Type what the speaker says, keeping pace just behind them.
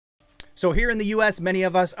So here in the US, many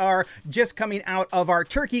of us are just coming out of our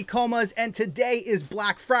turkey comas, and today is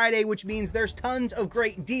Black Friday, which means there's tons of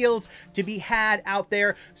great deals to be had out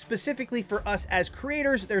there. Specifically for us as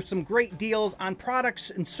creators, there's some great deals on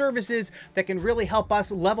products and services that can really help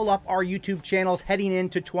us level up our YouTube channels heading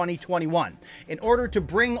into 2021. In order to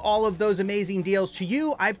bring all of those amazing deals to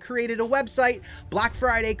you, I've created a website,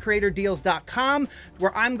 blackfridaycreatordeals.com,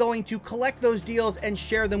 where I'm going to collect those deals and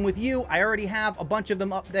share them with you. I already have a bunch of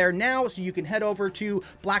them up there now, so you can head over to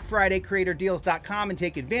blackfridaycreatordeals.com and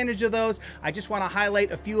take advantage of those. I just want to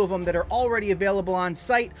highlight a few of them that are already available on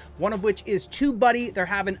site, one of which is TubeBuddy. They're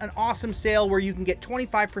having an awesome sale where you can get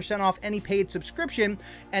 25% off any paid subscription,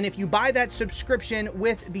 and if you buy that subscription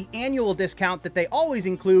with the annual discount that they always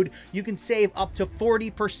include, you can save up to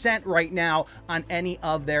 40% right now on any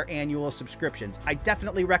of their annual subscriptions. I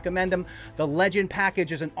definitely recommend them. The Legend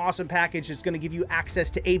package is an awesome package. It's going to give you access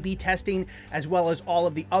to A/B testing as well as all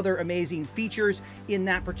of the other amazing features in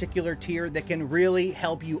that particular tier that can really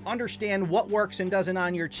help you understand what works and doesn't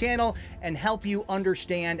on your channel and help you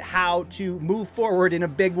understand how to move forward in a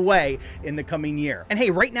big way in the coming year. And hey,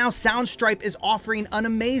 right now Soundstripe is offering an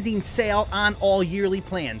amazing sale on all yearly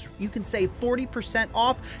plans. You can save 40%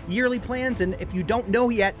 off yearly plans, and if you don't know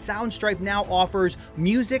yet, Soundstripe now offers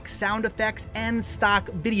music, sound effects, and stock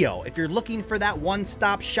video. If you're looking for that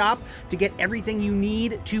one-stop shop to get everything you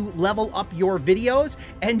need to level up your videos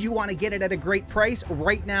and you want to get it at a great price,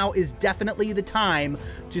 right now is definitely the time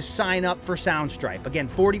to sign up for Soundstripe. Again,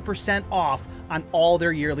 40% off on all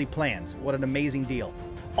their yearly plans. What an amazing deal.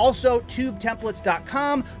 Also,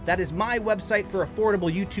 tubetemplates.com. That is my website for affordable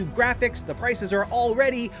YouTube graphics. The prices are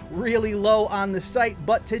already really low on the site,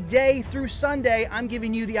 but today through Sunday, I'm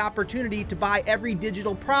giving you the opportunity to buy every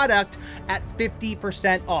digital product at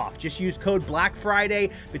 50% off. Just use code Black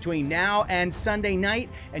Friday between now and Sunday night,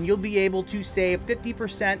 and you'll be able to save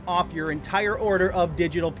 50% off your entire order of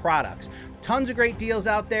digital products. Tons of great deals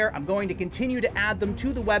out there. I'm going to continue to add them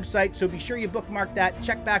to the website, so be sure you bookmark that,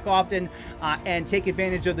 check back often, and take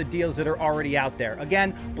advantage of the deals that are already out there.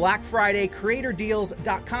 Again,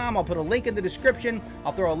 blackfridaycreatordeals.com. I'll put a link in the description.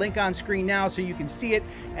 I'll throw a link on screen now so you can see it,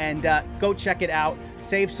 and go check it out.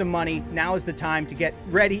 Save some money. Now is the time to get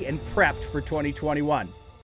ready and prepped for 2021.